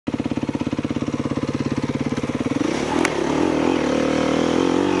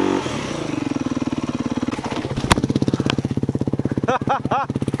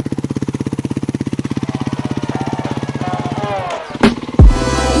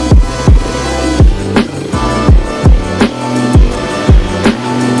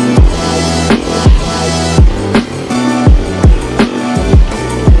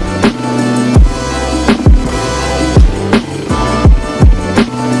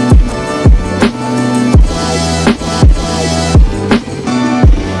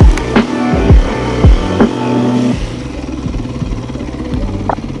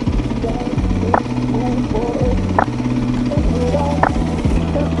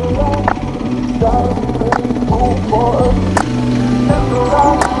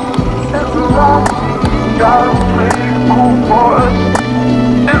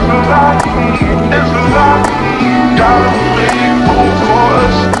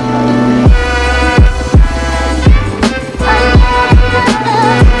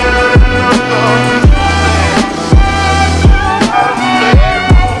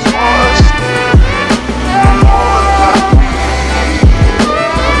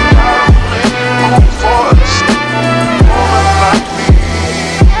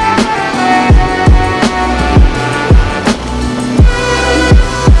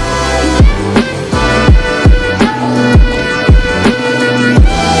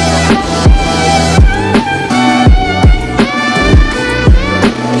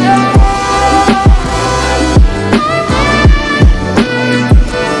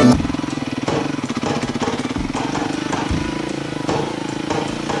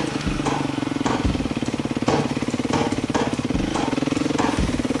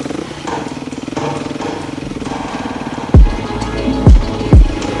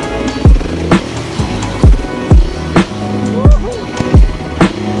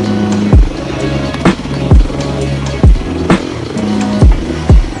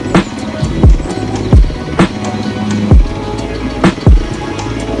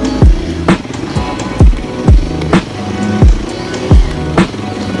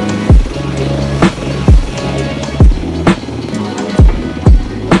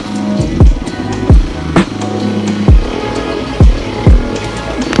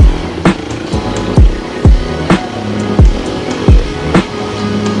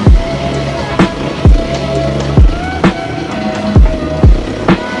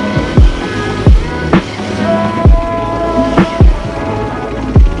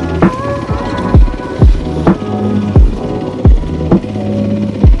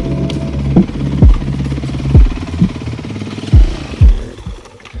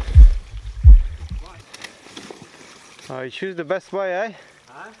Oh, you choose the best way, eh?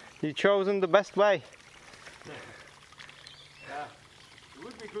 Huh? You chosen the best way. Yeah. It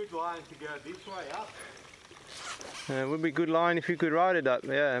would be good line to go this way up. It would be good line if you could ride it up,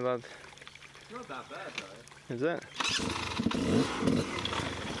 yeah, but... It's not that bad though. Is it?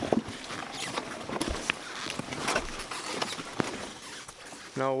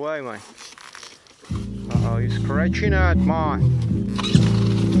 No way, mate. Uh-oh, you're scratching it, man.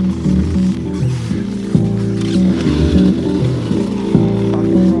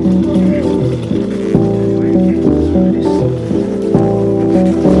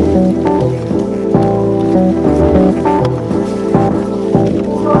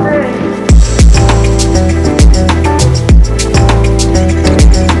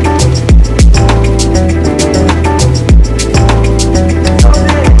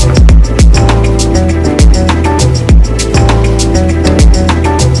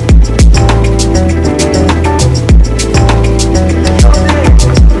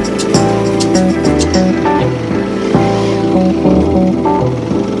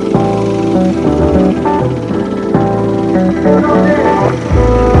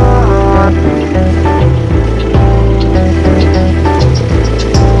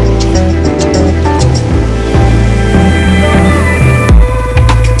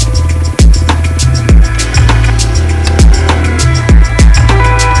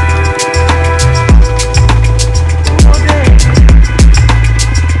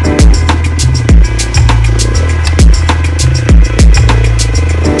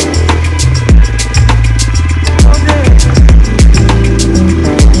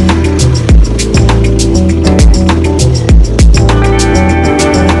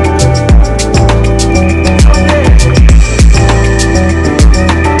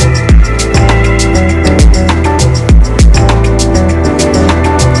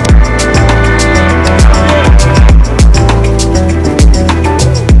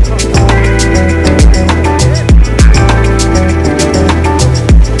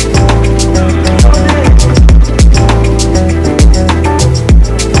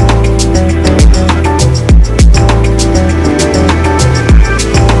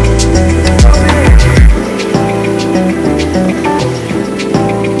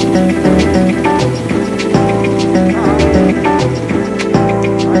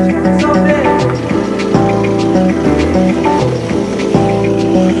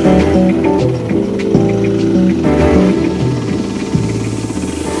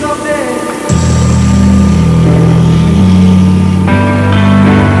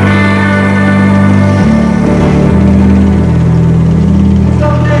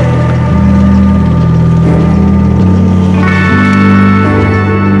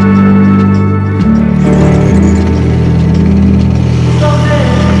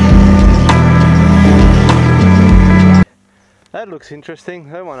 looks interesting.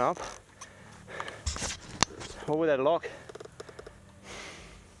 That one up. Over that lock.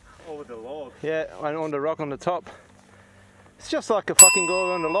 Over the log. Yeah, and on the rock on the top. It's just like a fucking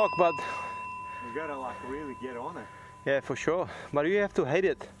go on the lock, but You gotta like really get on it. yeah, for sure. But you have to hit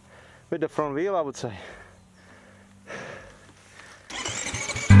it with the front wheel, I would say.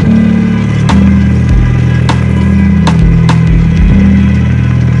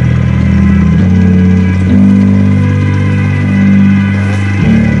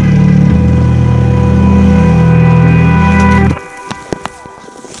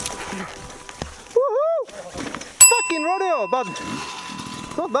 Rodeo, but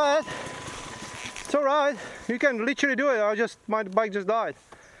it's not bad. It's alright. You can literally do it. My bike just died.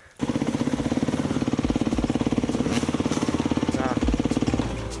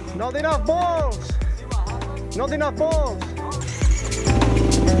 Nah. Not enough balls. Not enough balls.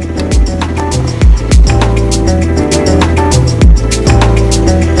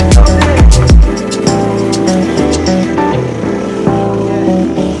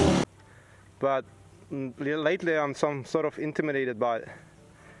 But lately I'm some sort of intimidated by it.